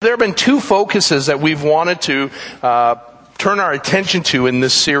There have been two focuses that we've wanted to turn our attention to in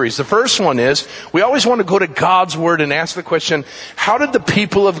this series. The first one is, we always want to go to God's Word and ask the question, how did the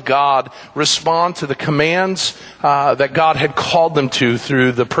people of God respond to the commands that God had called them to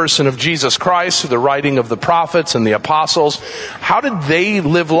through the person of Jesus Christ, through the writing of the prophets and the apostles? How did they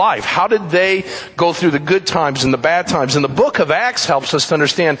live life? How did they go through the good times and the bad times? And the book of Acts helps us to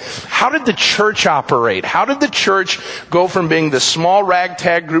understand, how did the church operate? How did the church go from being this small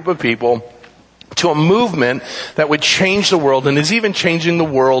ragtag group of people to a movement that would change the world and is even changing the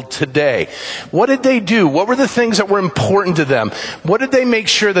world today? What did they do? What were the things that were important to them? What did they make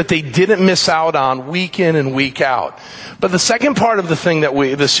sure that they didn't miss out on week in and week out? But the second part of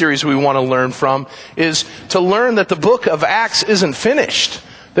the series we want to learn from is to learn that the book of Acts isn't finished.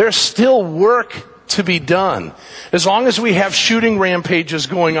 There's still work to be done. As long as we have shooting rampages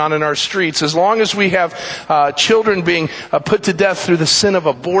going on in our streets, as long as we have children being put to death through the sin of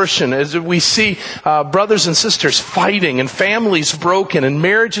abortion, as we see brothers and sisters fighting and families broken and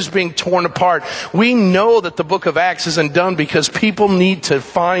marriages being torn apart, we know that the book of Acts isn't done, because people need to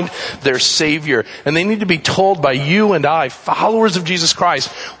find their Savior. And they need to be told by you and I, followers of Jesus Christ,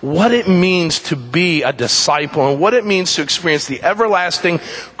 what it means to be a disciple and what it means to experience the everlasting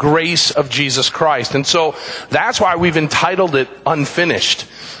grace of Jesus Christ. And so that's why we've entitled it Unfinished.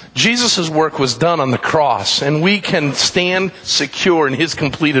 Jesus' work was done on the cross, and we can stand secure in His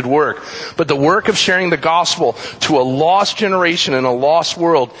completed work. But the work of sharing the gospel to a lost generation and a lost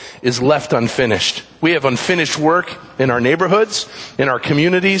world is left unfinished. We have unfinished work in our neighborhoods, in our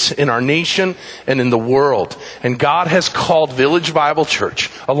communities, in our nation, and in the world. And God has called Village Bible Church,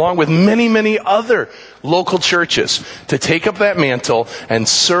 along with many, many other local churches, to take up that mantle and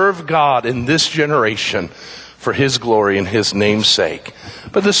serve God in this generation for His glory and His name's sake.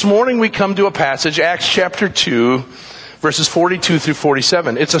 But this morning we come to a passage, Acts chapter 2, verses 42 through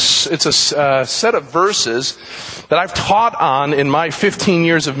 47. It's a set of verses that I've taught on in my 15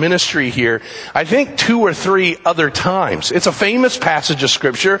 years of ministry here, I think 2 or 3 other times. It's a famous passage of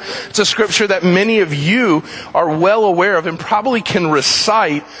Scripture. It's a Scripture that many of you are well aware of and probably can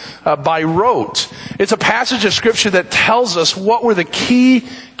recite by rote. It's a passage of Scripture that tells us what were the key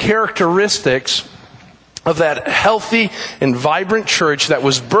characteristics of that healthy and vibrant church that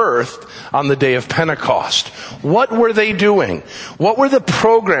was birthed on the day of Pentecost. What were they doing? What were the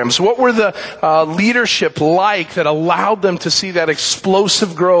programs? What were the leadership like that allowed them to see that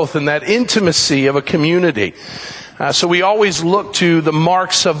explosive growth and that intimacy of a community? So we always look to the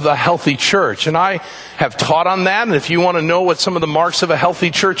marks of the healthy church. And I have taught on that. And if you want to know what some of the marks of a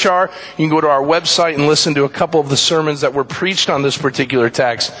healthy church are, you can go to our website and listen to a couple of the sermons that were preached on this particular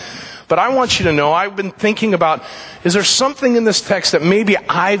text. But I want you to know, I've been thinking about, is there something in this text that maybe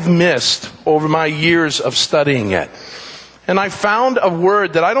I've missed over my years of studying it? And I found a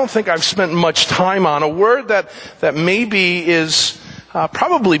word that I don't think I've spent much time on, a word that maybe is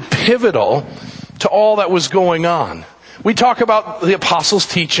probably pivotal to all that was going on. We talk about the apostles'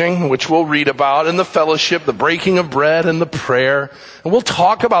 teaching, which we'll read about, and the fellowship, the breaking of bread, and the prayer. And we'll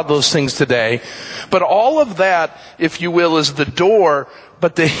talk about those things today. But all of that, if you will, is the door.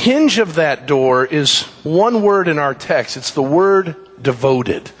 But the hinge of that door is one word in our text. It's the word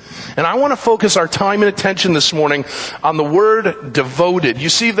devoted. And I want to focus our time and attention this morning on the word devoted. You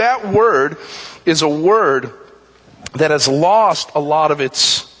see, that word is a word that has lost a lot of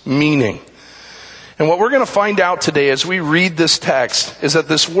its meaning. And what we're going to find out today as we read this text is that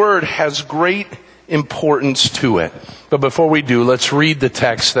this word has great importance to it. But before we do, let's read the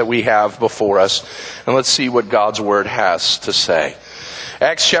text that we have before us, and let's see what God's word has to say.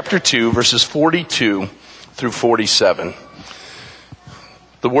 Acts chapter 2, verses 42 through 47.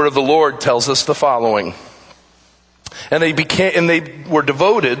 The word of the Lord tells us the following. And they were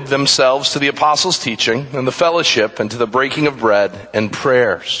devoted themselves to the apostles' teaching and the fellowship and to the breaking of bread and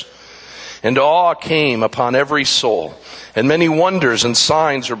prayers. And awe came upon every soul, and many wonders and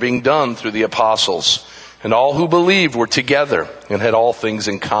signs were being done through the apostles. And all who believed were together and had all things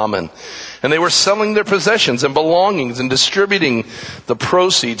in common. And they were selling their possessions and belongings and distributing the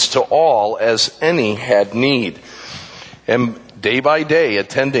proceeds to all as any had need. And day by day,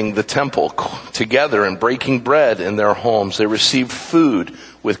 attending the temple together and breaking bread in their homes, they received food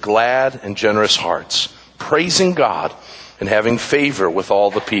with glad and generous hearts, praising God and having favor with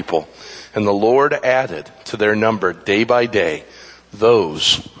all the people. And the Lord added to their number day by day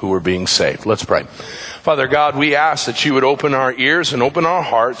those who were being saved. Let's pray. Father God, we ask that you would open our ears and open our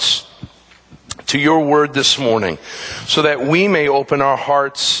hearts to your word this morning, so that we may open our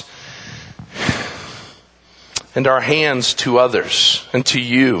hearts and our hands to others and to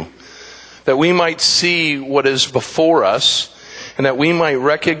you, that we might see what is before us and that we might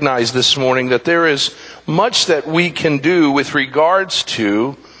recognize this morning that there is much that we can do with regards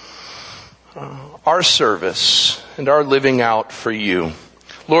to our service and our living out for you.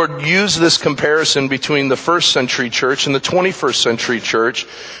 Lord, use this comparison between the first century church and the 21st century church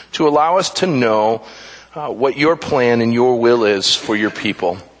to allow us to know what your plan and your will is for your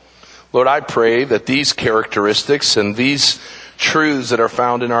people. Lord, I pray that these characteristics and these truths that are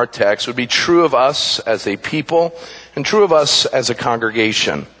found in our text would be true of us as a people and true of us as a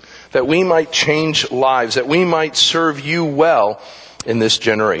congregation, that we might change lives, that we might serve you well in this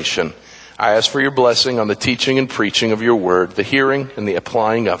generation. I ask for your blessing on the teaching and preaching of your word, the hearing and the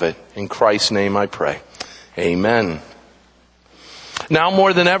applying of it. In Christ's name I pray. Amen. Now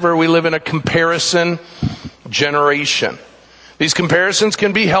more than ever, we live in a comparison generation. These comparisons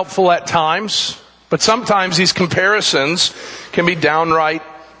can be helpful at times, but sometimes these comparisons can be downright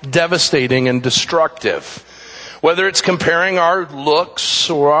devastating and destructive. Whether it's comparing our looks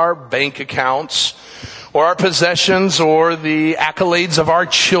or our bank accounts or our possessions or the accolades of our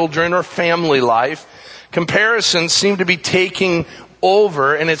children or family life, comparisons seem to be taking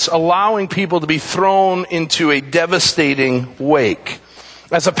over, and it's allowing people to be thrown into a devastating wake.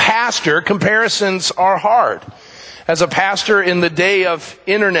 As a pastor, comparisons are hard. As a pastor in the day of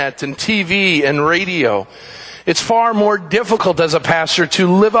internet and TV and radio, it's far more difficult as a pastor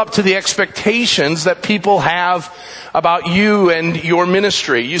to live up to the expectations that people have about you and your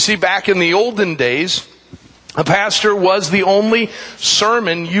ministry. You see, back in the olden days, a pastor was the only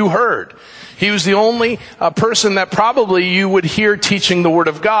sermon you heard. He was the only person that probably you would hear teaching the Word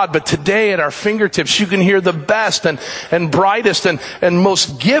of God. But today at our fingertips, you can hear the best and brightest and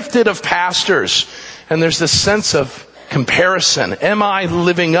most gifted of pastors. And there's this sense of comparison. Am I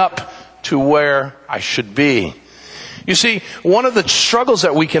living up to where I should be? You see, one of the struggles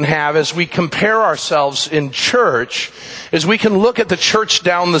that we can have as we compare ourselves in church is we can look at the church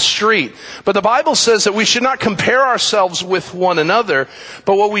down the street. But the Bible says that we should not compare ourselves with one another,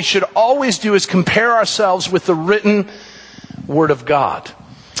 but what we should always do is compare ourselves with the written Word of God.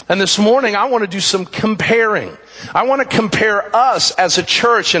 And this morning I want to do some comparing. I want to compare us as a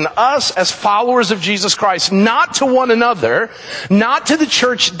church and us as followers of Jesus Christ, not to one another, not to the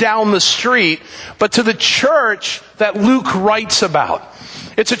church down the street, but to the church that Luke writes about.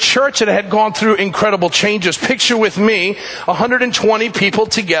 It's a church that had gone through incredible changes. Picture with me 120 people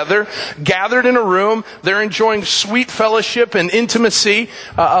together, gathered in a room. They're enjoying sweet fellowship and intimacy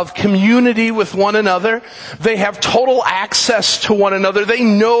of community with one another. They have total access to one another. They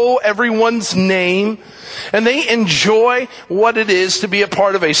know everyone's name. And they enjoy what it is to be a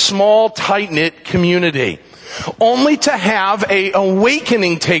part of a small, tight-knit community. Only to have an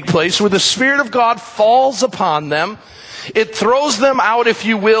awakening take place where the Spirit of God falls upon them. It throws them out, if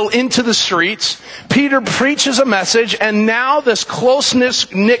you will, into the streets. Peter preaches a message, and now this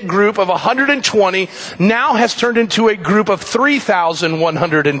close-knit group of 120 now has turned into a group of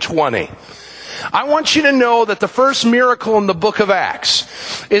 3,120. I want you to know that the first miracle in the book of Acts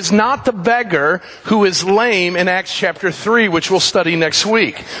is not the beggar who is lame in Acts chapter 3, which we'll study next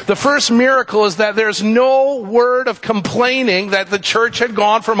week. The first miracle is that there's no word of complaining that the church had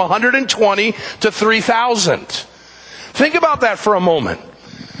gone from 120 to 3,000. Think about that for a moment.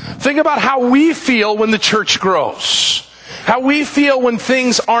 Think about how we feel when the church grows. How we feel when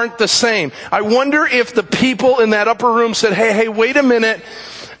things aren't the same. I wonder if the people in that upper room said, hey, wait a minute.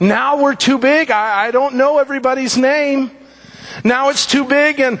 Now we're too big. I don't know everybody's name. Now it's too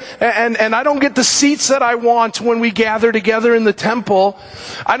big and I don't get the seats that I want when we gather together in the temple.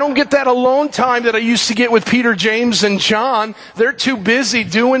 I don't get that alone time that I used to get with Peter, James, and John. They're too busy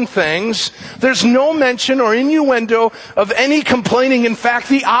doing things. There's no mention or innuendo of any complaining. In fact,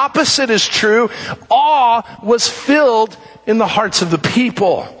 the opposite is true. Awe was filled in the hearts of the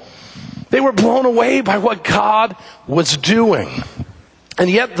people. They were blown away by what God was doing. And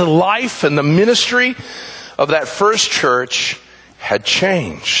yet the life and the ministry of that first church had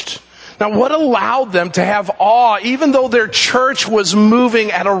changed. Now, what allowed them to have awe, even though their church was moving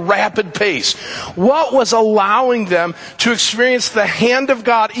at a rapid pace? What was allowing them to experience the hand of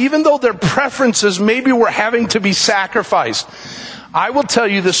God, even though their preferences maybe were having to be sacrificed? I will tell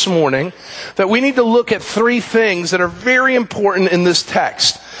you this morning that we need to look at three things that are very important in this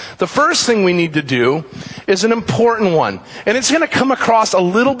text. The first thing we need to do is an important one. And it's going to come across a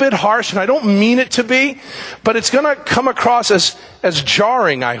little bit harsh, and I don't mean it to be, but it's going to come across as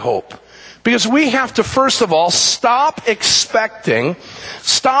jarring, I hope. Because we have to, first of all, stop expecting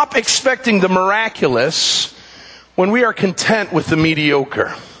the miraculous when we are content with the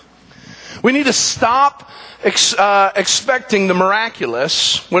mediocre. We need to stop expecting the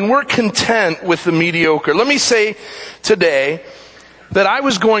miraculous when we're content with the mediocre. Let me say today that I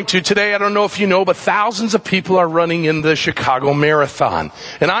was going to today, I don't know if you know, but thousands of people are running in the Chicago Marathon.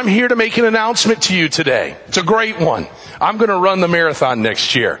 And I'm here to make an announcement to you today. It's a great one. I'm going to run the marathon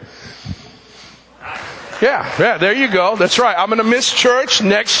next year. Yeah, there you go. That's right. I'm going to miss church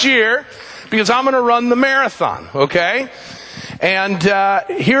next year because I'm going to run the marathon, okay? And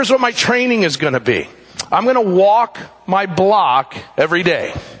here's what my training is going to be. I'm going to walk my block every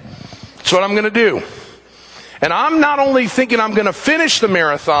day. That's what I'm going to do. And I'm not only thinking I'm going to finish the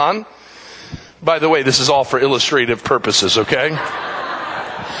marathon, by the way, this is all for illustrative purposes, okay?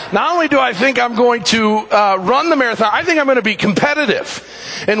 Not only do I think I'm going to run the marathon, I think I'm going to be competitive.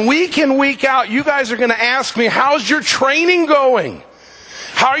 And week in, week out, you guys are going to ask me, how's your training going?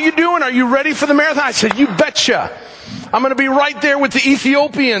 How are you doing? Are you ready for the marathon? I said, you betcha. I'm going to be right there with the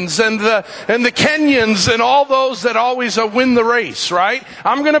Ethiopians and the Kenyans and all those that always win the race, right?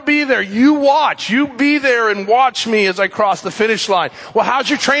 I'm going to be there. You watch. You be there and watch me as I cross the finish line. Well, how's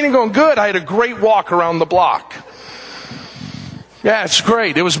your training going? Good. I had a great walk around the block. Yeah, it's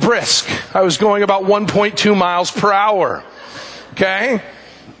great. It was brisk. I was going about 1.2 miles per hour. Okay?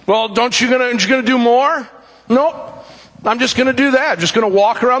 Well, aren't you going to do more? Nope. I'm just going to do that. I'm just going to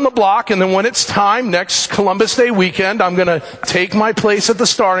walk around the block, and then when it's time, next Columbus Day weekend, I'm going to take my place at the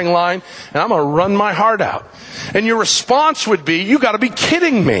starting line, and I'm going to run my heart out. And your response would be, you got to be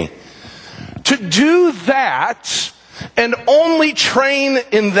kidding me. To do that and only train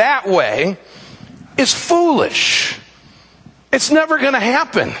in that way is foolish. It's never going to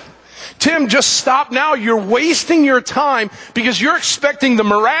happen. Tim, just stop now. You're wasting your time because you're expecting the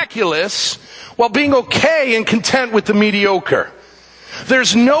miraculous while being okay and content with the mediocre.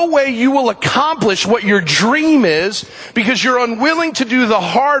 There's no way you will accomplish what your dream is because you're unwilling to do the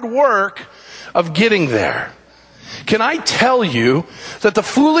hard work of getting there. Can I tell you that the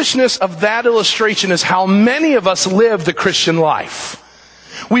foolishness of that illustration is how many of us live the Christian life?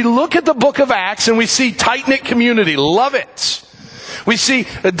 We look at the book of Acts and we see tight-knit community. Love it. We see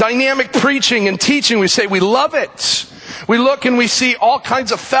dynamic preaching and teaching. We say we love it. We look and we see all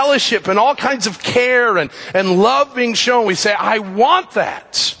kinds of fellowship and all kinds of care and love being shown. We say, I want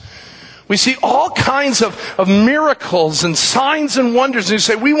that. We see all kinds of miracles and signs and wonders. And we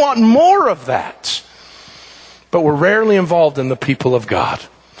say, we want more of that. But we're rarely involved in the people of God.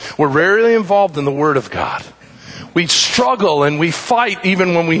 We're rarely involved in the Word of God. We struggle and we fight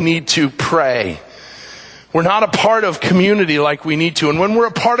even when we need to pray. We're not a part of community like we need to. And when we're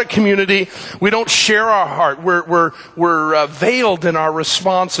a part of community, we don't share our heart. We're veiled in our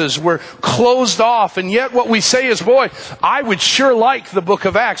responses. We're closed off. And yet what we say is, boy, I would sure like the book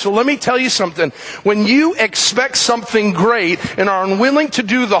of Acts. So let me tell you something. When you expect something great and are unwilling to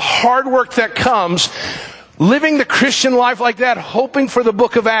do the hard work that comes, living the Christian life like that, hoping for the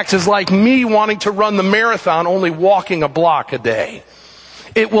book of Acts, is like me wanting to run the marathon, only walking a block a day.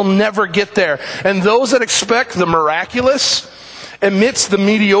 It will never get there. And those that expect the miraculous amidst the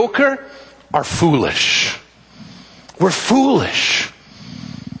mediocre are foolish. We're foolish.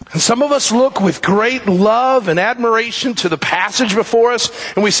 And some of us look with great love and admiration to the passage before us,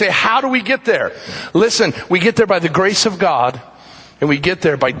 and we say, how do we get there? Listen, we get there by the grace of God, and we get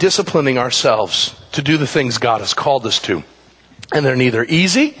there by disciplining ourselves to do the things God has called us to. And they're neither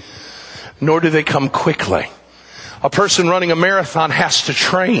easy, nor do they come quickly. A person running a marathon has to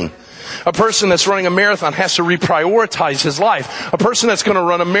train. A person that's running a marathon has to reprioritize his life. A person that's going to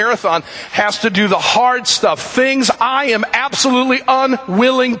run a marathon has to do the hard stuff, things I am absolutely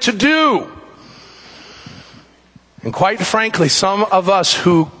unwilling to do. And quite frankly, some of us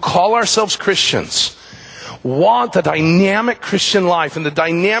who call ourselves Christians want the dynamic Christian life and the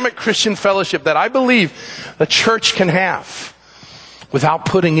dynamic Christian fellowship that I believe the church can have without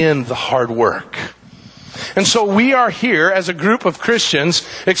putting in the hard work. And so we are here as a group of Christians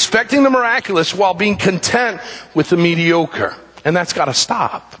expecting the miraculous while being content with the mediocre. And that's got to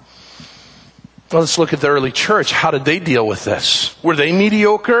stop. Well, let's look at the early church. How did they deal with this? Were they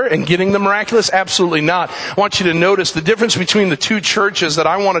mediocre and getting the miraculous? Absolutely not. I want you to notice the difference between the two churches that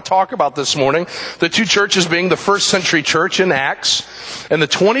I want to talk about this morning. The two churches being the first century church in Acts and the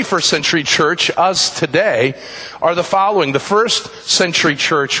 21st century church, us today, are the following. The first century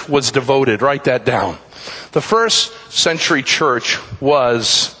church was devoted. Write that down. The first century church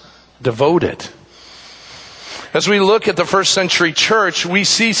was devoted. As we look at the first century church, we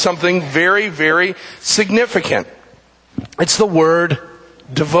see something very, very significant. It's the word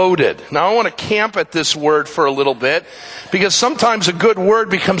devoted. Now I want to camp at this word for a little bit because sometimes a good word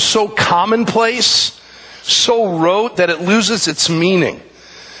becomes so commonplace, so rote that it loses its meaning.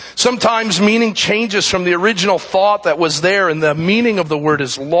 Sometimes meaning changes from the original thought that was there and the meaning of the word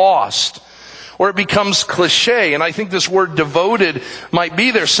is lost. or it becomes cliche. And I think this word devoted might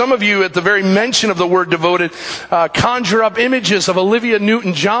be there. Some of you, at the very mention of the word devoted, conjure up images of Olivia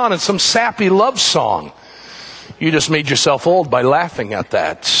Newton-John and some sappy love song. You just made yourself old by laughing at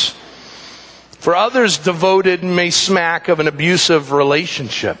that. For others, devoted may smack of an abusive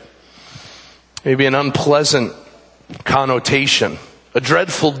relationship. Maybe an unpleasant connotation. A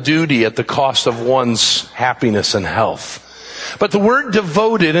dreadful duty at the cost of one's happiness and health. But the word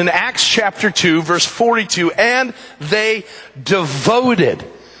devoted in Acts chapter 2, verse 42, and they devoted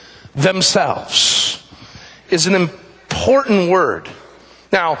themselves, is an important word.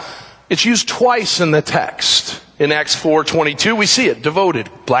 Now, it's used twice in the text. In Acts 4:22, we see it, devoted,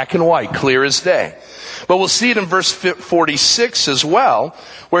 black and white, clear as day. But we'll see it in verse 46 as well,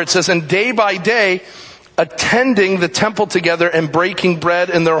 where it says, and day by day, attending the temple together and breaking bread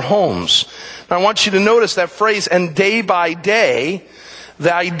in their homes. Now I want you to notice that phrase, and day by day.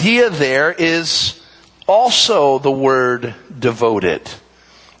 The idea there is also the word devoted.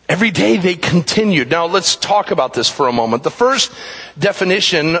 Every day they continued. Now let's talk about this for a moment. The first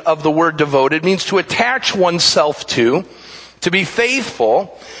definition of the word devoted means to attach oneself to be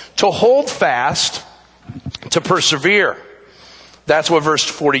faithful, to hold fast, to persevere. That's what verse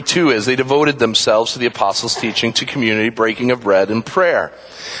 42 is. They devoted themselves to the apostles' teaching, to community, breaking of bread, and prayer.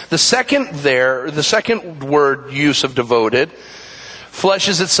 The second word use of devoted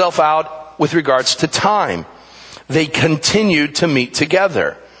fleshes itself out with regards to time. They continued to meet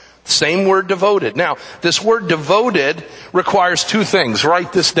together. Same word, devoted. Now, this word devoted requires two things.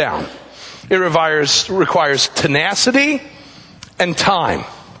 Write this down. It requires tenacity and time.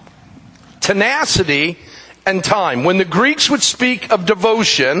 Tenacity and time. When the Greeks would speak of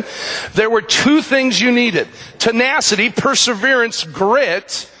devotion, there were two things you needed. Tenacity, perseverance,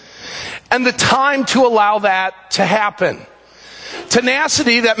 grit, and the time to allow that to happen.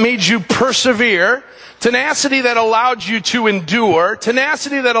 Tenacity that made you persevere. Tenacity that allowed you to endure.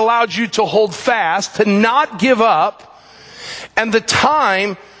 Tenacity that allowed you to hold fast, to not give up. And the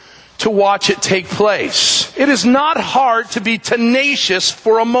time to watch it take place. It is not hard to be tenacious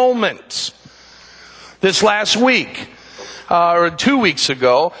for a moment. This last week, or 2 weeks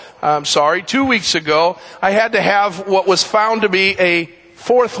ago, I had to have what was found to be a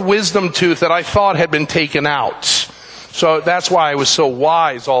fourth wisdom tooth that I thought had been taken out. So that's why I was so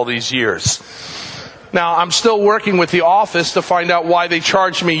wise all these years. Now, I'm still working with the office to find out why they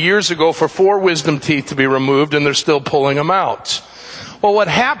charged me years ago for 4 wisdom teeth to be removed, and they're still pulling them out. Well, what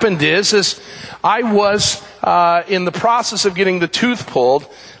happened is I was in the process of getting the tooth pulled.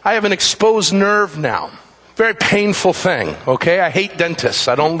 I have an exposed nerve now. Very painful thing, okay? I hate dentists.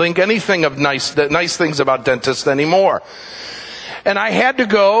 I don't think anything of nice things about dentists anymore. And I had to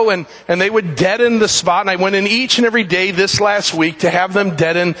go, and they would deaden the spot, and I went in each and every day this last week to have them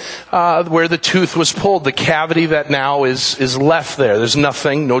deaden where the tooth was pulled, the cavity that now is left there. There's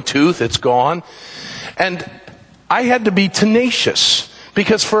nothing, no tooth, it's gone. And I had to be tenacious,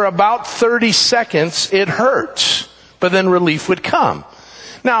 because for about 30 seconds it hurt, but then relief would come.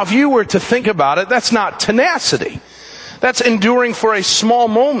 Now, if you were to think about it, that's not tenacity. That's enduring for a small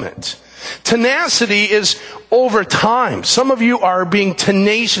moment. Tenacity is over time. Some of you are being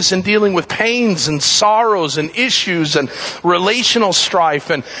tenacious in dealing with pains and sorrows and issues and relational strife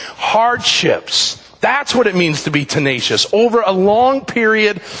and hardships. That's what it means to be tenacious over a long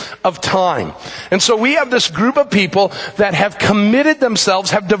period of time. And so we have this group of people that have committed themselves,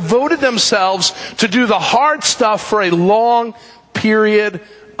 have devoted themselves to do the hard stuff for a long period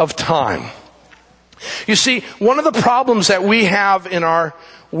of time. You see, one of the problems that we have in our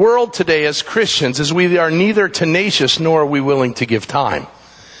world today as Christians is we are neither tenacious nor are we willing to give time.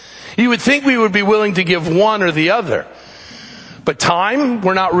 You would think we would be willing to give one or the other. But time,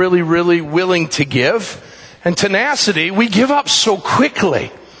 we're not really willing to give. And tenacity, we give up so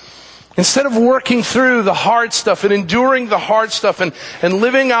quickly. Instead of working through the hard stuff and enduring the hard stuff and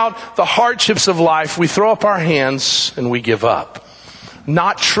living out the hardships of life, we throw up our hands and we give up.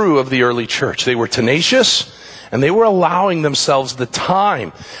 Not true of the early church. They were tenacious, and they were allowing themselves the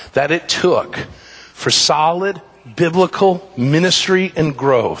time that it took for solid biblical ministry and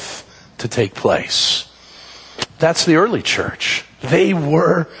growth to take place. That's the early church. They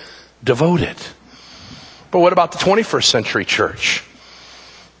were devoted. But what about the 21st century church?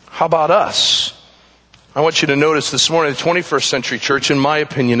 How about us? I want you to notice this morning, the 21st century church, in my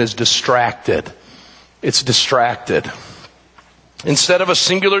opinion, is distracted. It's distracted. Instead of a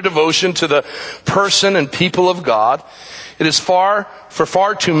singular devotion to the person and people of God, it is for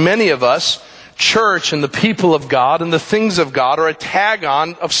far too many of us, church and the people of God and the things of God are a tag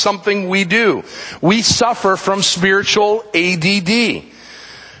on of something we do. We suffer from spiritual ADD.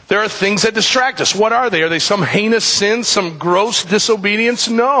 There are things that distract us. What are they? Are they some heinous sin, some gross disobedience?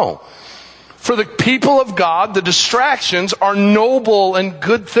 No. For the people of God, the distractions are noble and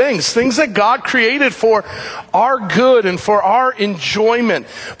good things. Things that God created for our good and for our enjoyment.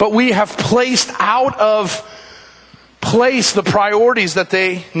 But we have placed out of place the priorities that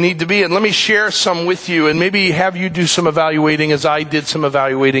they need to be. And let me share some with you and maybe have you do some evaluating as I did some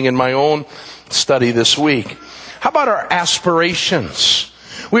evaluating in my own study this week. How about our aspirations?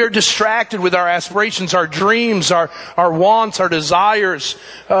 We are distracted with our aspirations, our dreams, our wants, our desires.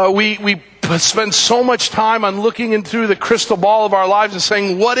 We spend so much time on looking in through the crystal ball of our lives and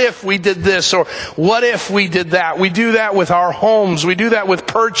saying, what if we did this or what if we did that? We do that with our homes. We do that with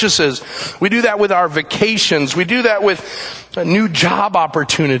purchases. We do that with our vacations. We do that with new job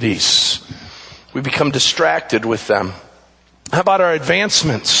opportunities. We become distracted with them. How about our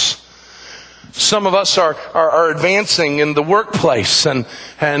advancements? Some of us are advancing in the workplace and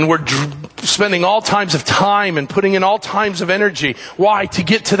we're spending all kinds of time and putting in all kinds of energy. Why? To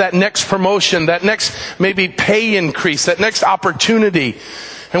get to that next promotion, that next maybe pay increase, that next opportunity.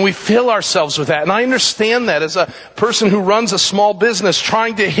 And we fill ourselves with that. And I understand that as a person who runs a small business,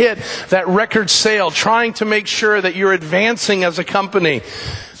 trying to hit that record sale, trying to make sure that you're advancing as a company.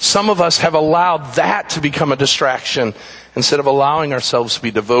 Some of us have allowed that to become a distraction instead of allowing ourselves to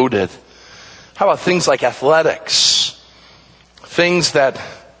be devoted. How about things like athletics? Things that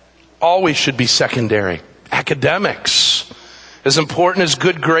always should be secondary. Academics. As important as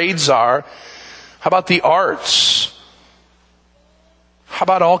good grades are. How about the arts? How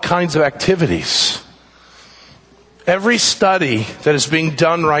about all kinds of activities? Every study that is being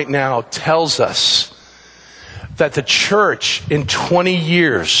done right now tells us that the church in 20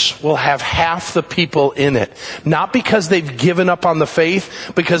 years will have half the people in it. Not because they've given up on the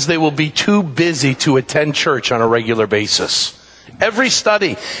faith, because they will be too busy to attend church on a regular basis. Every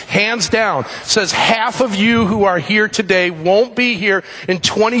study, hands down, says half of you who are here today won't be here in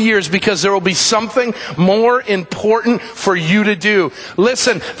 20 years because there will be something more important for you to do.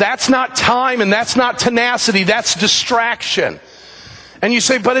 Listen, that's not time and that's not tenacity, that's distraction. And you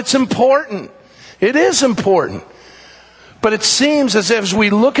say, but it's important. It is important. But it seems as if as we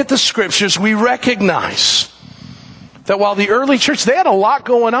look at the scriptures, we recognize that while the early church, they had a lot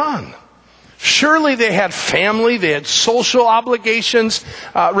going on. Surely they had family, they had social obligations.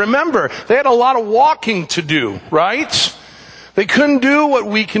 Remember, they had a lot of walking to do, right? They couldn't do what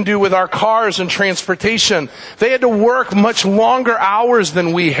we can do with our cars and transportation. They had to work much longer hours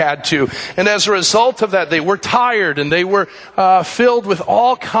than we had to. And as a result of that, they were tired and they were filled with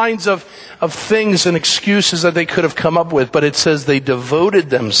all kinds of things and excuses that they could have come up with. But it says they devoted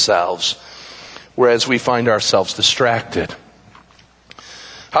themselves, whereas we find ourselves distracted.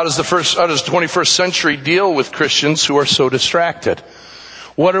 How does the 21st century deal with Christians who are so distracted?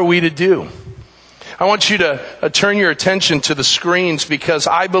 What are we to do? I want you to turn your attention to the screens because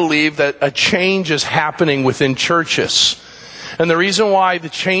I believe that a change is happening within churches. And the reason why the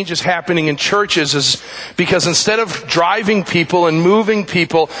change is happening in churches is because instead of driving people and moving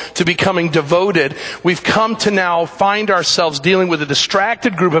people to becoming devoted, we've come to now find ourselves dealing with a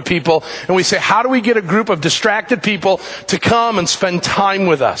distracted group of people. And we say, how do we get a group of distracted people to come and spend time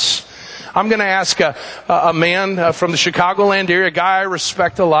with us? I'm going to ask a man from the Chicagoland area, a guy I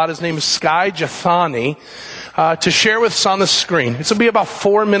respect a lot. His name is Sky Jathani, to share with us on the screen. It's going to be about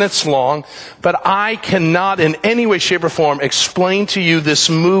 4 minutes long, but I cannot in any way, shape, or form explain to you this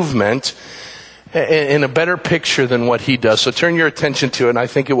movement in a better picture than what he does. So turn your attention to it, and I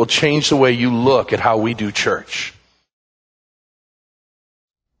think it will change the way you look at how we do church.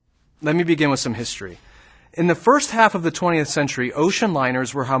 Let me begin with some history. In the first half of the 20th century, ocean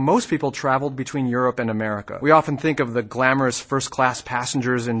liners were how most people traveled between Europe and America. We often think of the glamorous first-class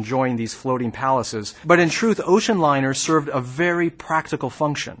passengers enjoying these floating palaces, but in truth, ocean liners served a very practical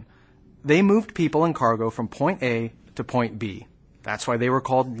function. They moved people and cargo from point A to point B. That's why they were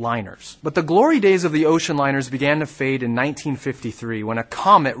called liners. But the glory days of the ocean liners began to fade in 1953 when a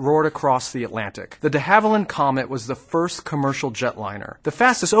comet roared across the Atlantic. The de Havilland Comet was the first commercial jetliner. The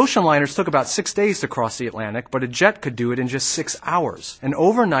fastest ocean liners took about 6 days to cross the Atlantic, but a jet could do it in just 6 hours. And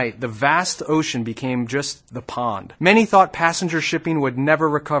overnight, the vast ocean became just the pond. Many thought passenger shipping would never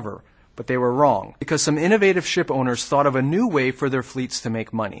recover, but they were wrong, because some innovative ship owners thought of a new way for their fleets to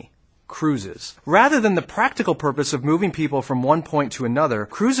make money. Cruises. Rather than the practical purpose of moving people from one point to another,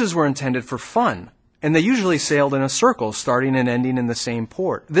 cruises were intended for fun, and they usually sailed in a circle, starting and ending in the same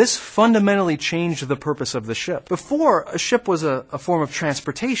port. This fundamentally changed the purpose of the ship. Before, a ship was a form of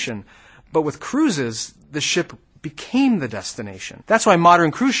transportation, but with cruises, the ship became the destination. That's why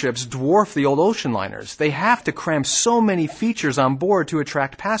modern cruise ships dwarf the old ocean liners. They have to cram so many features on board to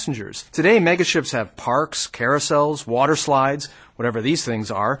attract passengers. Today, megaships have parks, carousels, water slides, whatever these things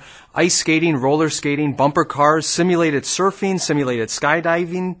are, ice skating, roller skating, bumper cars, simulated surfing, simulated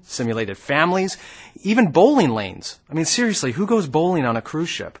skydiving, simulated families, even bowling lanes. I mean, seriously, who goes bowling on a cruise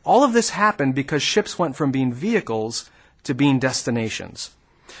ship? All of this happened because ships went from being vehicles to being destinations.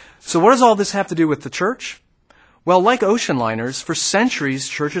 So what does all this have to do with the church? Well, like ocean liners, for centuries,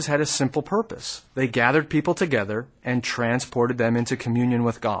 churches had a simple purpose. They gathered people together and transported them into communion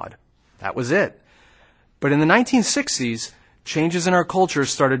with God. That was it. But in the 1960s, changes in our culture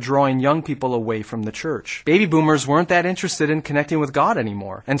started drawing young people away from the church. Baby boomers weren't that interested in connecting with God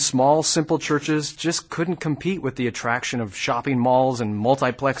anymore, and small, simple churches just couldn't compete with the attraction of shopping malls and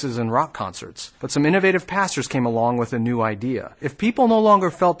multiplexes and rock concerts. But some innovative pastors came along with a new idea. If people no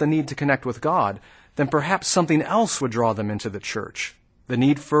longer felt the need to connect with God, then perhaps something else would draw them into the church. The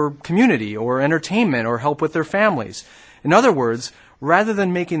need for community or entertainment or help with their families. In other words, rather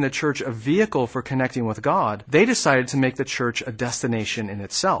than making the church a vehicle for connecting with God, they decided to make the church a destination in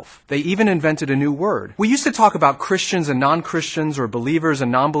itself. They even invented a new word. We used to talk about Christians and non-Christians or believers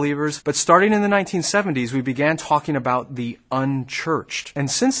and non-believers, but starting in the 1970s, we began talking about the unchurched.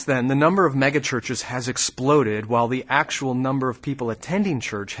 And since then, the number of megachurches has exploded while the actual number of people attending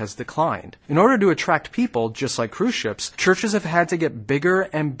church has declined. In order to attract people, just like cruise ships, churches have had to get bigger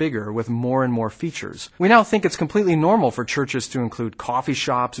and bigger with more and more features. We now think it's completely normal for churches to include coffee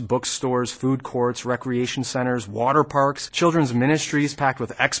shops, bookstores, food courts, recreation centers, water parks, children's ministries packed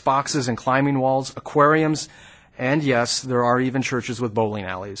with Xboxes and climbing walls, aquariums, and yes, there are even churches with bowling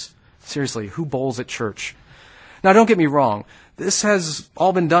alleys. Seriously, who bowls at church? Now, don't get me wrong. This has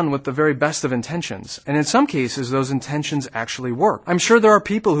all been done with the very best of intentions, and in some cases, those intentions actually work. I'm sure there are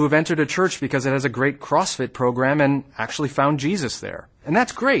people who have entered a church because it has a great CrossFit program and actually found Jesus there. And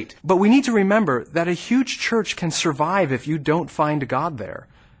that's great. But we need to remember that a huge church can survive if you don't find God there.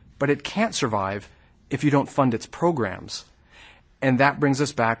 But it can't survive if you don't fund its programs. And that brings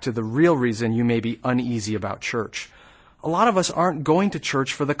us back to the real reason you may be uneasy about church. A lot of us aren't going to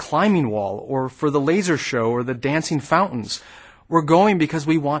church for the climbing wall or for the laser show or the dancing fountains. We're going because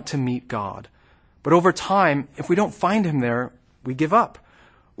we want to meet God. But over time, if we don't find Him there, we give up.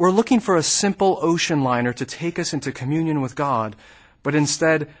 We're looking for a simple ocean liner to take us into communion with God, but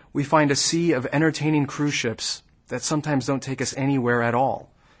instead we find a sea of entertaining cruise ships that sometimes don't take us anywhere at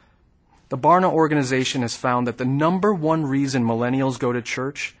all. The Barna organization has found that the number one reason millennials go to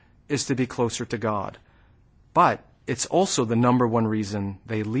church is to be closer to God. But it's also the number one reason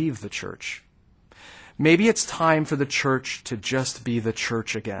they leave the church. Maybe it's time for the church to just be the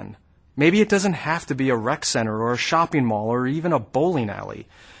church again. Maybe it doesn't have to be a rec center or a shopping mall or even a bowling alley.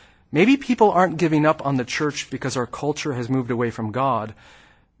 Maybe people aren't giving up on the church because our culture has moved away from God.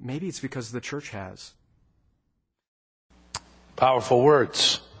 Maybe it's because the church has. Powerful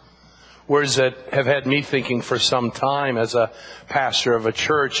words. Words that have had me thinking for some time as a pastor of a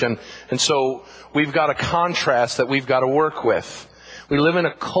church. And so we've got a contrast that we've got to work with. We live in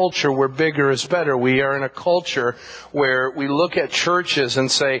a culture where bigger is better. We are in a culture where we look at churches and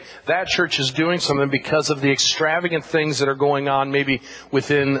say, that church is doing something because of the extravagant things that are going on maybe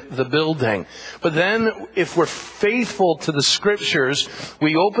within the building. But then if we're faithful to the Scriptures,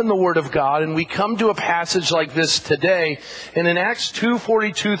 we open the Word of God and we come to a passage like this today. And in Acts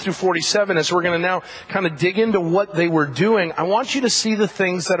 2:42 through 47, as we're going to now kind of dig into what they were doing, I want you to see the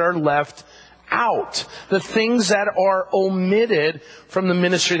things that are left out, the things that are omitted from the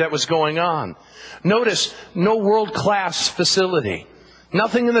ministry that was going on. Notice, no world-class facility.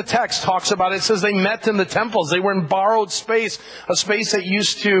 Nothing in the text talks about it. It says they met in the temples. They were in borrowed space, a space that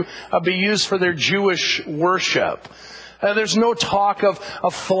used to be used for their Jewish worship. There's no talk of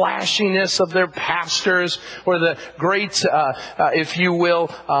flashiness of their pastors or the great, if you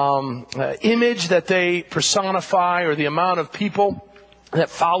will, image that they personify or the amount of people that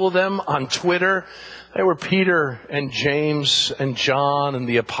follow them on Twitter. They were Peter and James and John and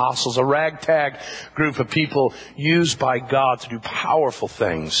the apostles, a ragtag group of people used by God to do powerful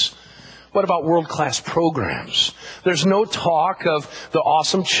things. What about world-class programs? There's no talk of the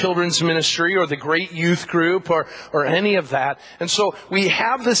awesome children's ministry or the great youth group or any of that. And so we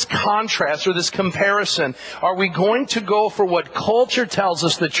have this contrast or this comparison. Are we going to go for what culture tells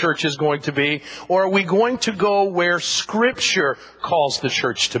us the church is going to be, or are we going to go where Scripture calls the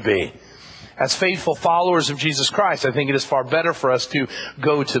church to be? As faithful followers of Jesus Christ, I think it is far better for us to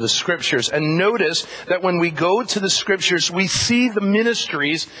go to the Scriptures. And notice that when we go to the Scriptures, we see the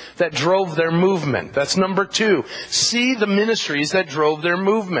ministries that drove their movement. That's number 2. See the ministries that drove their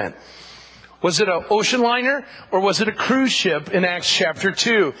movement. Was it an ocean liner or was it a cruise ship in Acts chapter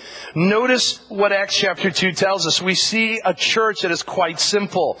 2? Notice what Acts chapter 2 tells us. We see a church that is quite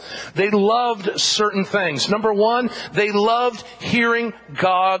simple. They loved certain things. Number one, they loved hearing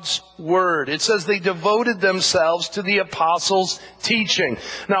God's word. It says they devoted themselves to the apostles' teaching.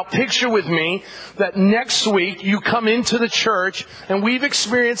 Now picture with me that next week you come into the church and we've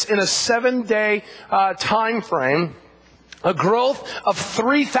experienced in a 7-day time frame a growth of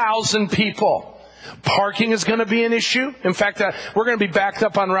 3,000 people. Parking is going to be an issue. In fact, we're going to be backed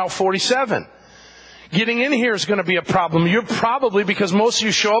up on Route 47. Getting in here is going to be a problem. You're probably, because most of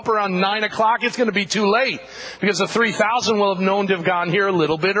you show up around 9 o'clock, it's going to be too late. Because the 3,000 will have known to have gone here a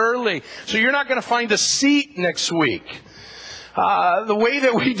little bit early. So you're not going to find a seat next week. The way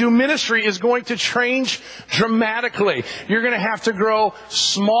that we do ministry is going to change dramatically. You're going to have to grow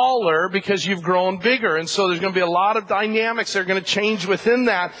smaller because you've grown bigger. And so there's going to be a lot of dynamics that are going to change within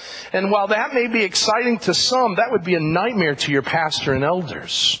that. And while that may be exciting to some, that would be a nightmare to your pastor and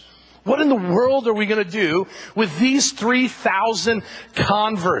elders. What in the world are we going to do with these 3,000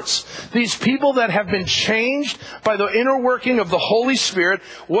 converts? These people that have been changed by the inner working of the Holy Spirit.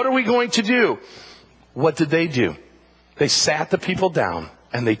 What are we going to do? What did they do? They sat the people down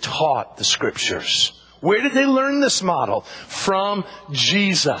and they taught the scriptures. Where did they learn this model? From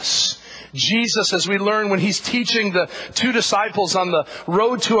Jesus. Jesus, as we learn when he's teaching the 2 disciples on the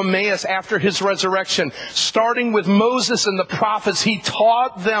road to Emmaus after his resurrection, starting with Moses and the prophets, he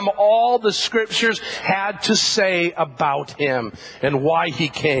taught them all the scriptures had to say about him and why he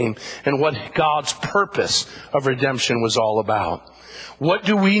came and what God's purpose of redemption was all about. What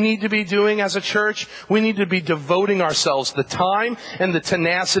do we need to be doing as a church? We need to be devoting ourselves the time and the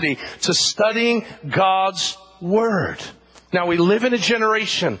tenacity to studying God's Word. Now, we live in a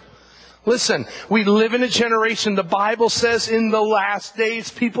generation. Listen, we live in a generation. The Bible says in the last days,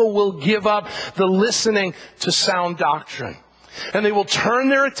 people will give up the listening to sound doctrine. And they will turn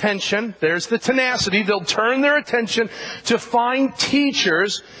their attention, there's the tenacity, they'll turn their attention to find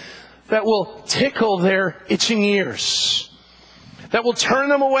teachers that will tickle their itching ears. That will turn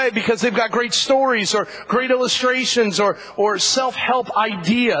them away because they've got great stories or great illustrations or self-help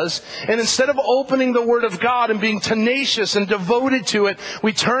ideas. And instead of opening the Word of God and being tenacious and devoted to it,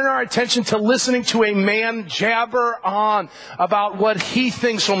 we turn our attention to listening to a man jabber on about what he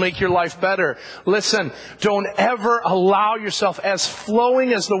thinks will make your life better. Listen, don't ever allow yourself, as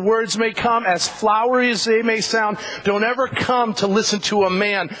flowing as the words may come, as flowery as they may sound, don't ever come to listen to a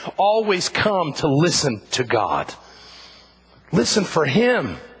man. Always come to listen to God. Listen for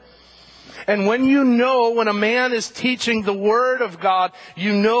Him. And when you know when a man is teaching the Word of God,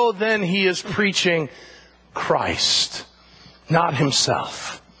 you know then he is preaching Christ, not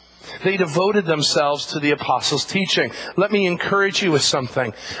himself. They devoted themselves to the apostles' teaching. Let me encourage you with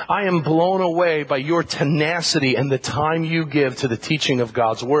something. I am blown away by your tenacity and the time you give to the teaching of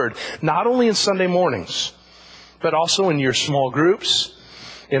God's Word. Not only in Sunday mornings, but also in your small groups,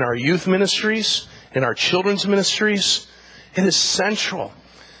 in our youth ministries, in our children's ministries. It is central.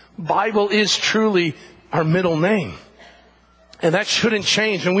 Bible is truly our middle name. And that shouldn't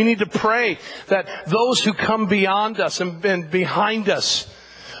change. And we need to pray that those who come beyond us and behind us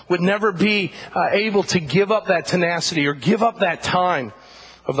would never be able to give up that tenacity or give up that time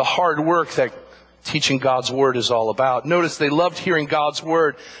of the hard work that teaching God's Word is all about. Notice they loved hearing God's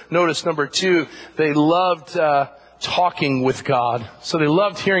Word. Notice number 2, they loved talking with God. So they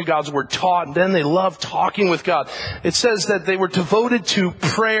loved hearing God's Word taught, and then they loved talking with God. It says that they were devoted to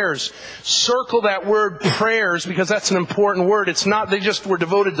prayers. Circle that word prayers, because that's an important word. It's not they just were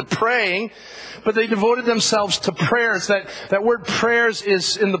devoted to praying, but they devoted themselves to prayers. That word prayers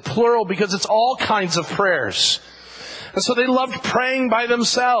is in the plural because it's all kinds of prayers. And so they loved praying by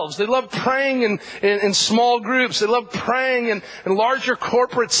themselves. They loved praying in small groups. They loved praying in larger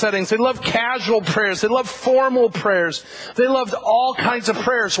corporate settings. They loved casual prayers. They loved formal prayers. They loved all kinds of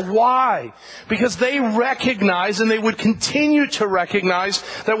prayers. Why? Because they recognized, and they would continue to recognize,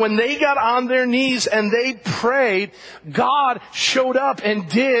 that when they got on their knees and they prayed, God showed up and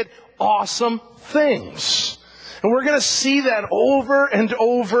did awesome things. And we're going to see that over and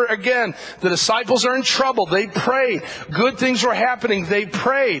over again. The disciples are in trouble. They prayed. Good things were happening. They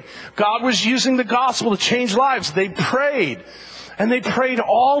prayed. God was using the gospel to change lives. They prayed. And they prayed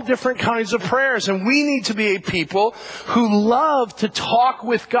all different kinds of prayers. And we need to be a people who love to talk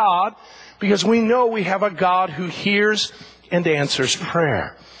with God, because we know we have a God who hears and answers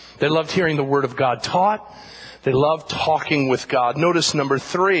prayer. They loved hearing the Word of God taught. They loved talking with God. Notice number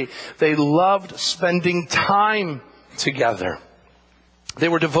 3, they loved spending time together. They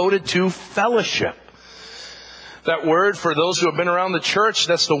were devoted to fellowship. That word, for those who have been around the church,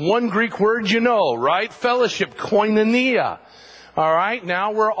 that's the one Greek word you know, right? Fellowship, koinonia. All right,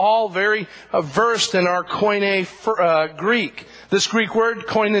 now we're all very versed in our koine Greek. This Greek word,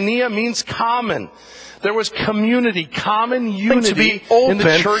 koinonia, means common. There was community, common unity to be open in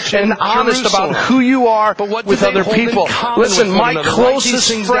the church and honest about who you are with other people. Listen, my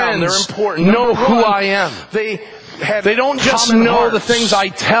closest friends know who I am. They don't just know the things I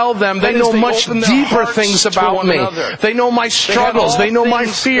tell them. They know much deeper things about me. They know my struggles. They know my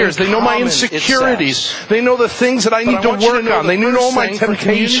fears. They know my insecurities. They know the things that I need to work on. They know my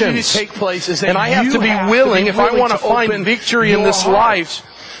temptations. And I have to be willing, if I want to find victory in this life,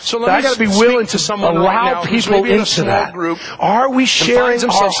 so I got to be willing to allow people into that. Are we sharing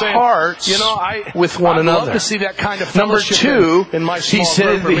our hearts with one another? Number two, he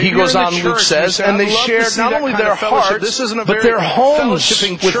said, he goes on, Luke says, and they shared not only their hearts, but their homes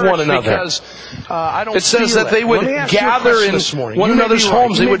with one another. It says that they would gather in one another's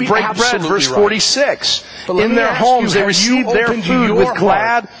homes. They would break bread, verse 46. In their homes, they received their food with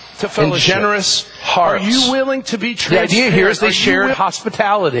glad and generous hearts. Are you willing to be transparent? The idea here is they shared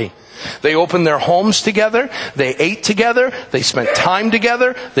hospitality. They opened their homes together. They ate together. They spent time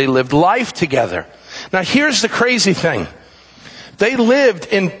together. They lived life together. Now here's the crazy thing. They lived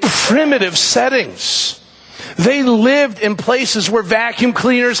in primitive settings. They lived in places where vacuum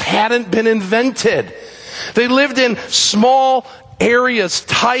cleaners hadn't been invented. They lived in small areas,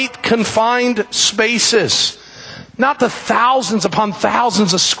 tight, confined spaces. Not the thousands upon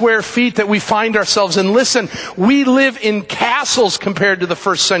thousands of square feet that we find ourselves in. Listen, we live in castles compared to the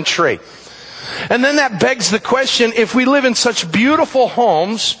first century. And then that begs the question, if we live in such beautiful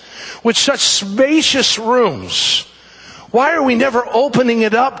homes with such spacious rooms, why are we never opening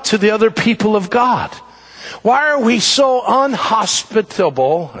it up to the other people of God? Why are we so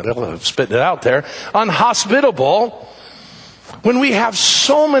unhospitable, I don't know, spitting it out there, unhospitable, when we have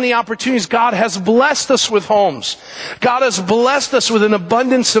so many opportunities? God has blessed us with homes. God has blessed us with an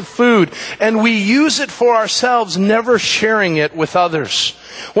abundance of food. And we use it for ourselves, never sharing it with others.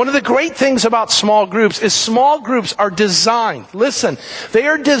 One of the great things about small groups is small groups are designed, listen, they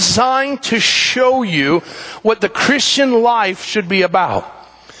are designed to show you what the Christian life should be about.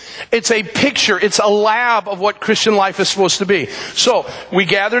 It's a picture, it's a lab of what Christian life is supposed to be. So we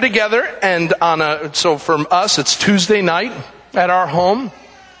gather together, and so from us, it's Tuesday night at our home,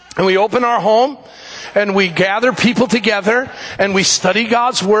 and we open our home, and we gather people together, and we study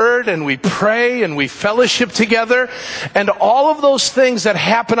God's Word, and we pray, and we fellowship together. And all of those things that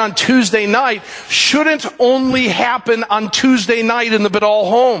happen on Tuesday night shouldn't only happen on Tuesday night in the Bedall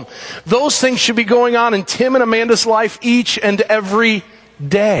home. Those things should be going on in Tim and Amanda's life each and every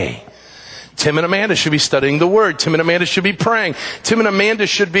day. Tim and Amanda should be studying the Word. Tim and Amanda should be praying. Tim and Amanda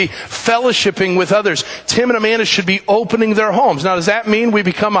should be fellowshipping with others. Tim and Amanda should be opening their homes. Now, does that mean we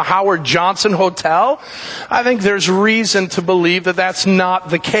become a Howard Johnson hotel? I think there's reason to believe that that's not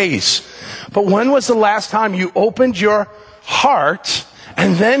the case. But when was the last time you opened your heart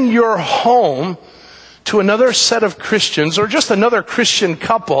and then your home to another set of Christians, or just another Christian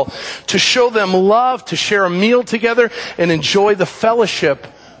couple, to show them love, to share a meal together, and enjoy the fellowship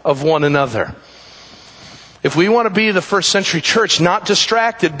of one another? If we want to be the first century church, not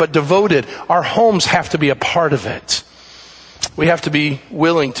distracted but devoted, our homes have to be a part of it. We have to be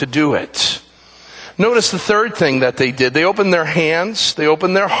willing to do it. Notice the third thing that they did. They opened their hands, they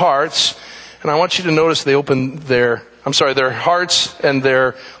opened their hearts, and I want you to notice they opened their hearts and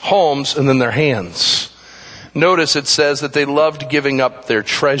their homes and then their hands. Notice it says that they loved giving up their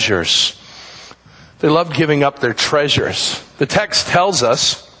treasures. They loved giving up their treasures. The text tells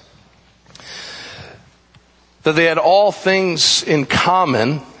us that they had all things in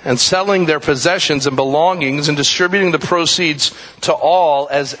common, and selling their possessions and belongings and distributing the proceeds to all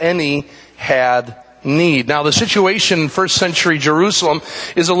as any had need. Now, the situation in first century Jerusalem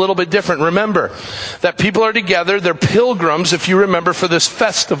is a little bit different. Remember that people are together, they're pilgrims, if you remember, for this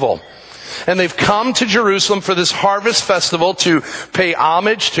festival. And they've come to Jerusalem for this harvest festival to pay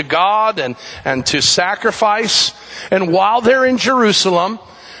homage to God and to sacrifice. And while they're in Jerusalem,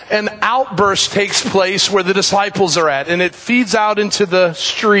 an outburst takes place where the disciples are at, and it feeds out into the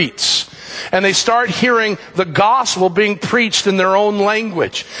streets. And they start hearing the gospel being preached in their own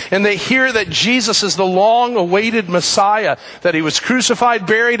language. And they hear that Jesus is the long-awaited Messiah, that He was crucified,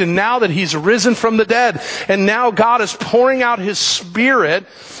 buried, and now that He's risen from the dead. And now God is pouring out His Spirit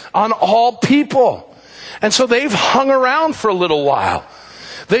on all people. And so they've hung around for a little while.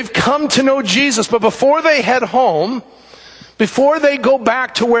 They've come to know Jesus. But before they head home, Before they go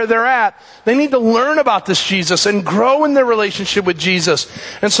back to where they're at, they need to learn about this Jesus and grow in their relationship with Jesus.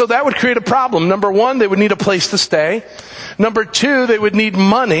 And so that would create a problem. Number one, they would need a place to stay. Number two, they would need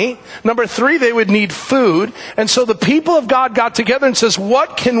money. Number three, they would need food. And so the people of God got together and says,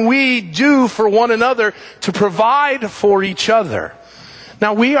 what can we do for one another to provide for each other?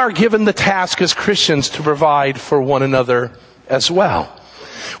 Now, we are given the task as Christians to provide for one another as well.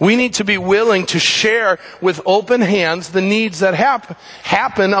 We need to be willing to share with open hands the needs that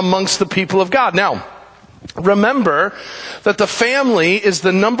happen amongst the people of God. Now, remember that the family is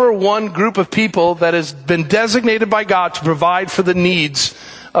the number one group of people that has been designated by God to provide for the needs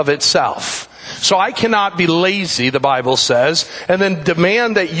of itself. So I cannot be lazy, the Bible says, and then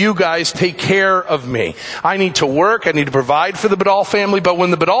demand that you guys take care of me. I need to work, I need to provide for the Badal family, but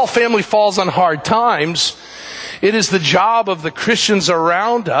when the Badal family falls on hard times, it is the job of the Christians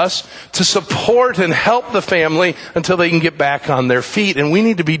around us to support and help the family until they can get back on their feet. And we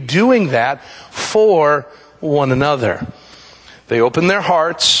need to be doing that for one another. They open their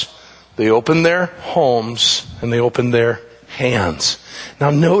hearts, they open their homes, and they open their hands.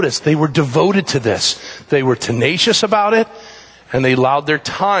 Now notice, they were devoted to this. They were tenacious about it, and they allowed their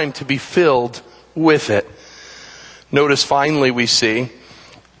time to be filled with it. Notice finally we see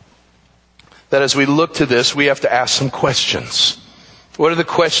that as we look to this, we have to ask some questions. What are the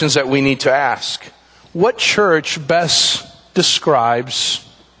questions that we need to ask? What church best describes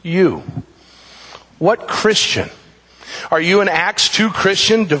you? What Christian? Are you an Acts 2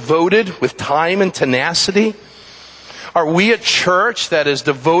 Christian devoted with time and tenacity? Are we a church that is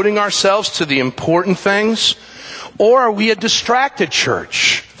devoting ourselves to the important things? Or are we a distracted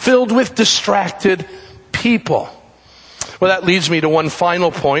church filled with distracted people? Well, that leads me to one final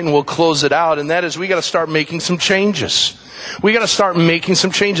point, and we'll close it out, and that is we got to start making some changes. We got to start making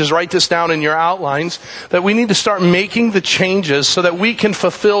some changes. Write this down in your outlines, that we need to start making the changes so that we can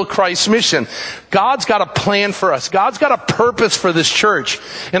fulfill Christ's mission. God's got a plan for us. God's got a purpose for this church.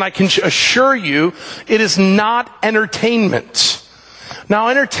 And I can assure you, it is not entertainment. Now,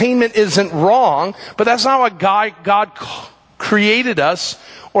 entertainment isn't wrong, but that's not what God created us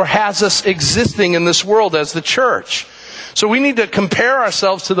or has us existing in this world as the church. So we need to compare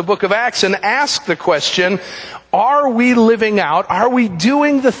ourselves to the book of Acts and ask the question, are we living out, are we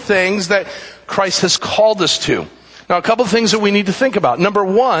doing the things that Christ has called us to? Now, a couple of things that we need to think about. Number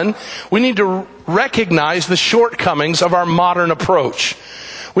one, we need to recognize the shortcomings of our modern approach.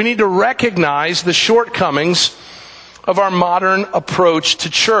 We need to recognize the shortcomings of our modern approach to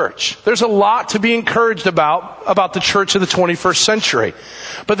church. There's a lot to be encouraged about the church of the 21st century.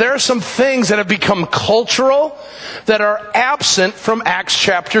 But there are some things that have become cultural that are absent from Acts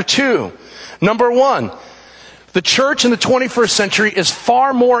chapter 2. Number one, the church in the 21st century is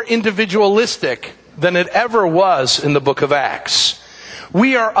far more individualistic than it ever was in the book of Acts.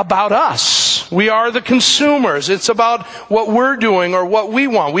 We are about us. We are the consumers. It's about what we're doing or what we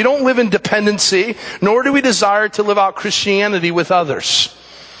want. We don't live in dependency, nor do we desire to live out Christianity with others.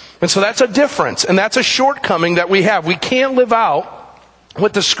 And so that's a difference, and that's a shortcoming that we have. We can't live out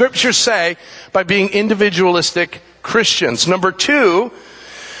what the scriptures say by being individualistic Christians. Number two,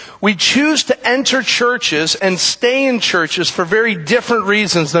 we choose to enter churches and stay in churches for very different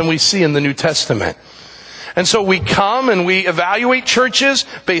reasons than we see in the New Testament. And so we come and we evaluate churches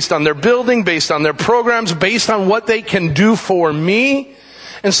based on their building, based on their programs, based on what they can do for me,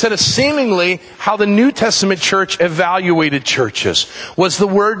 instead of seemingly how the New Testament church evaluated churches. Was the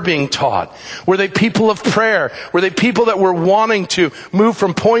word being taught? Were they people of prayer? Were they people that were wanting to move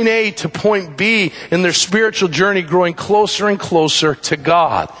from point A to point B in their spiritual journey, growing closer and closer to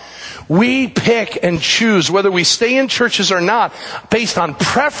God? We pick and choose whether we stay in churches or not based on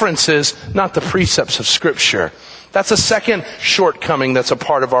preferences, not the precepts of Scripture. That's a second shortcoming that's a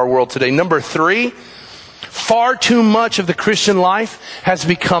part of our world today. Number three, far too much of the Christian life has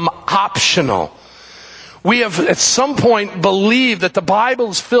become optional. We have at some point believed that the Bible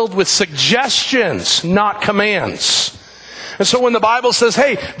is filled with suggestions, not commands. And so when the Bible says,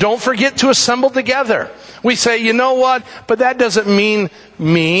 hey, don't forget to assemble together, we say, you know what? But that doesn't mean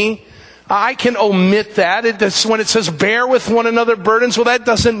me. I can omit that. When it says bear with one another burdens, well, that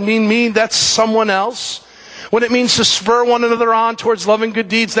doesn't mean me. That's someone else. When it means to spur one another on towards love and good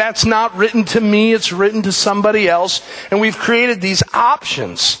deeds, that's not written to me. It's written to somebody else. And we've created these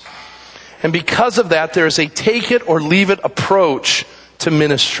options. And because of that, there is a take it or leave it approach to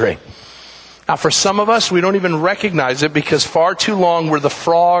ministry. Now, for some of us, we don't even recognize it because far too long we're the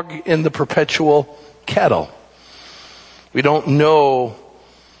frog in the perpetual kettle. We don't know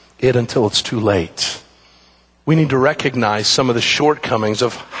it until it's too late. We need to recognize some of the shortcomings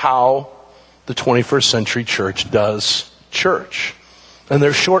of how the 21st century church does church and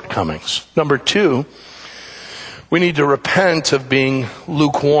their shortcomings. Number two, we need to repent of being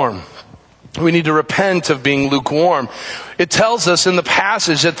lukewarm. We need to repent of being lukewarm. It tells us in the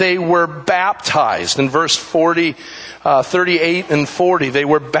passage that they were baptized. In verse 38 and 40, they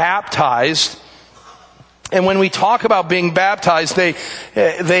were baptized. And when we talk about being baptized,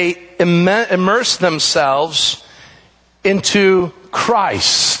 they immerse themselves into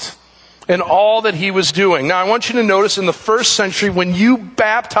Christ and all that He was doing. Now I want you to notice in the first century, when you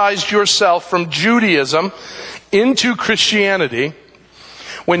baptized yourself from Judaism into Christianity,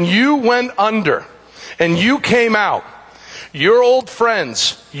 when you went under and you came out, your old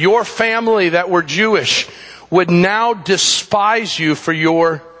friends, your family that were Jewish, would now despise you for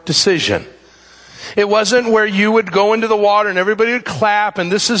your decision. It wasn't where you would go into the water and everybody would clap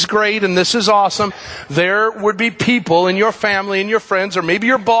and this is great and this is awesome. There would be people in your family and your friends, or maybe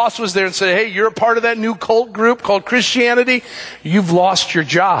your boss was there and said, hey, you're a part of that new cult group called Christianity. You've lost your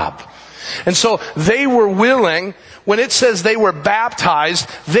job. And so they were willing, when it says they were baptized,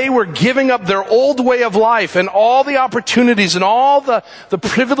 they were giving up their old way of life and all the opportunities and all the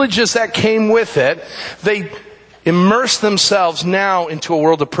privileges that came with it. They immerse themselves now into a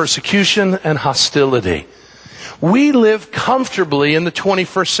world of persecution and hostility. We live comfortably in the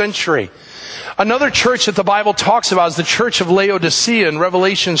 21st century. Another church that the Bible talks about is the church of Laodicea in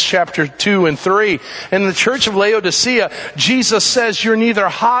Revelations chapter 2 and 3. And in the church of Laodicea, Jesus says, you're neither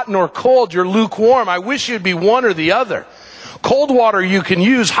hot nor cold, you're lukewarm. I wish you'd be one or the other. Cold water you can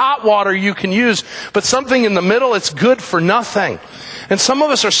use, hot water you can use, but something in the middle, it's good for nothing. And some of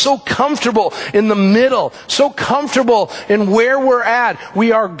us are so comfortable in the middle, so comfortable in where we're at.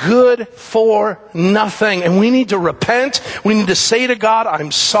 We are good for nothing. And we need to repent. We need to say to God,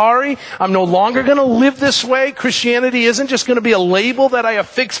 I'm sorry. I'm no longer going to live this way. Christianity isn't just going to be a label that I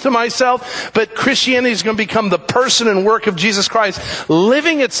affix to myself, but Christianity is going to become the person and work of Jesus Christ,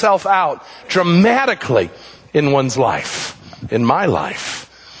 living itself out dramatically in one's life, in my life.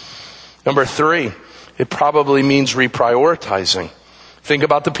 Number three, it probably means reprioritizing. Think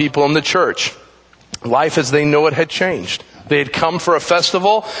about the people in the church. Life as they know it had changed. They had come for a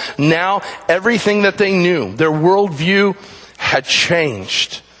festival. Now everything that they knew, their worldview had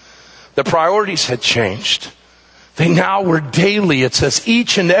changed. The priorities had changed. They now were daily, it says,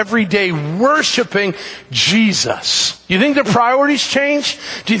 each and every day worshiping Jesus. You think their priorities changed?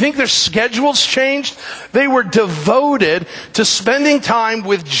 Do you think their schedules changed? They were devoted to spending time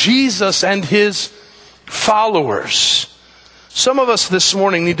with Jesus and His followers. Some of us this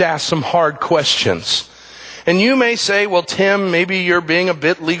morning need to ask some hard questions. And you may say, well, Tim, maybe you're being a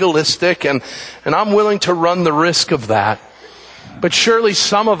bit legalistic, and I'm willing to run the risk of that. But surely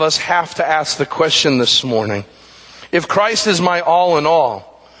some of us have to ask the question this morning. If Christ is my all in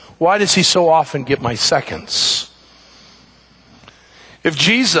all, why does He so often get my seconds? If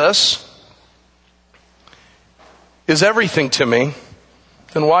Jesus is everything to me,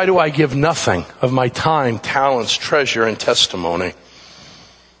 then why do I give nothing of my time, talents, treasure, and testimony?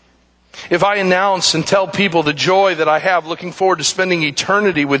 If I announce and tell people the joy that I have looking forward to spending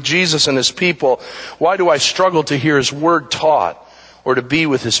eternity with Jesus and His people, why do I struggle to hear His word taught or to be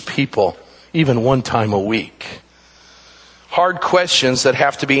with His people even one time a week? Hard questions that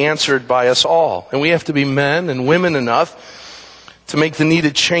have to be answered by us all. And we have to be men and women enough to make the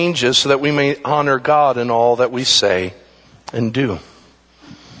needed changes so that we may honor God in all that we say and do.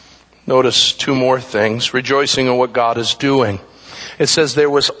 Notice two more things. Rejoicing in what God is doing. It says there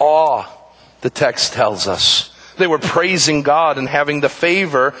was awe, the text tells us. They were praising God and having the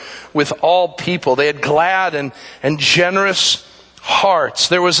favor with all people. They had glad and generous hearts.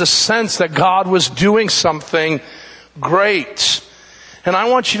 There was a sense that God was doing something great. And I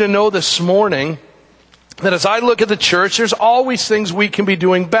want you to know this morning that as I look at the church, there's always things we can be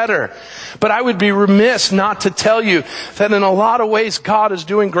doing better. But I would be remiss not to tell you that in a lot of ways, God is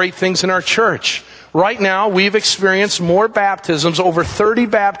doing great things in our church. Right now, we've experienced more baptisms, over 30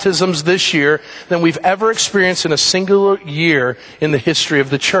 baptisms this year, than we've ever experienced in a single year in the history of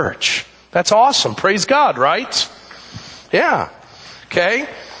the church. That's awesome. Praise God, right? Yeah. Okay.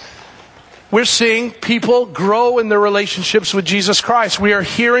 We're seeing people grow in their relationships with Jesus Christ. We are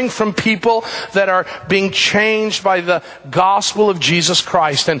hearing from people that are being changed by the gospel of Jesus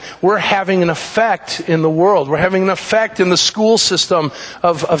Christ. And we're having an effect in the world. We're having an effect in the school system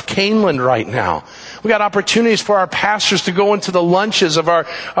of Caneland right now. We got opportunities for our pastors to go into the lunches of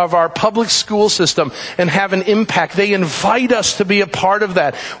our public school system and have an impact. They invite us to be a part of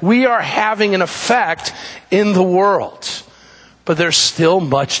that. We are having an effect in the world. But there's still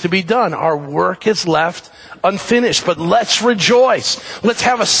much to be done. Our work is left unfinished, but let's rejoice. Let's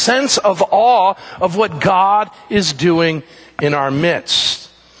have a sense of awe of what God is doing in our midst.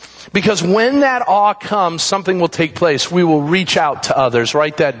 Because when that awe comes, something will take place. We will reach out to others.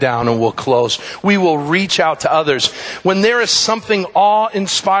 Write that down and we'll close. We will reach out to others. When there is something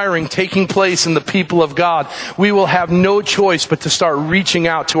awe-inspiring taking place in the people of God, we will have no choice but to start reaching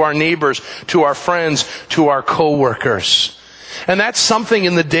out to our neighbors, to our friends, to our co-workers. And that's something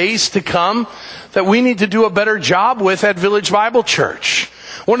in the days to come that we need to do a better job with at Village Bible Church.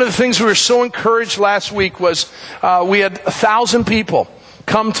 One of the things we were so encouraged last week was we had 1,000 people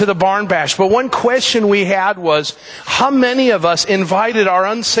come to the barn bash. But one question we had was, how many of us invited our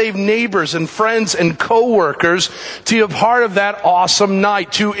unsaved neighbors and friends and co-workers to be a part of that awesome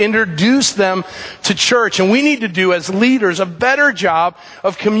night, to introduce them to church? And we need to do, as leaders, a better job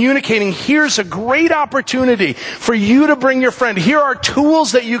of communicating. Here's a great opportunity for you to bring your friend. Here are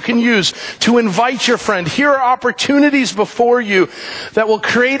tools that you can use to invite your friend. Here are opportunities before you that will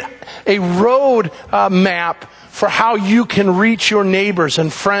create a road map for how you can reach your neighbors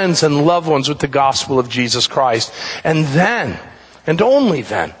and friends and loved ones with the gospel of Jesus Christ. And then, and only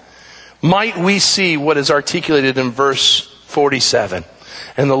then, might we see what is articulated in verse 47.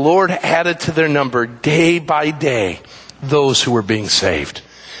 And the Lord added to their number day by day those who were being saved.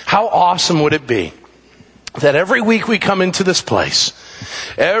 How awesome would it be that every week we come into this place,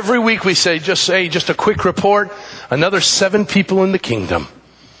 every week we say just a quick report, another 7 people in the kingdom.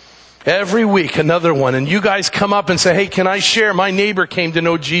 Every week, another one. And you guys come up and say, hey, can I share? My neighbor came to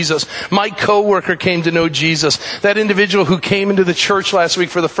know Jesus. My coworker came to know Jesus. That individual who came into the church last week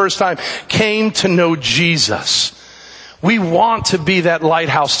for the first time came to know Jesus. We want to be that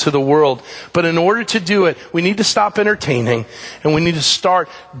lighthouse to the world. But in order to do it, we need to stop entertaining and we need to start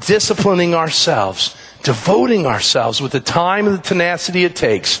disciplining ourselves, devoting ourselves with the time and the tenacity it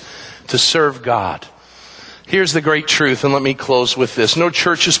takes to serve God. Here's the great truth, and let me close with this. No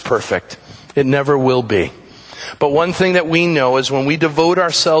church is perfect. It never will be. But one thing that we know is when we devote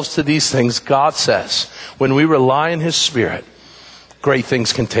ourselves to these things, God says, when we rely on His Spirit, great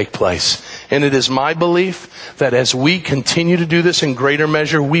things can take place. And it is my belief that as we continue to do this in greater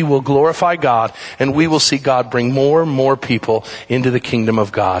measure, we will glorify God, and we will see God bring more and more people into the kingdom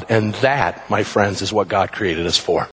of God. And that, my friends, is what God created us for.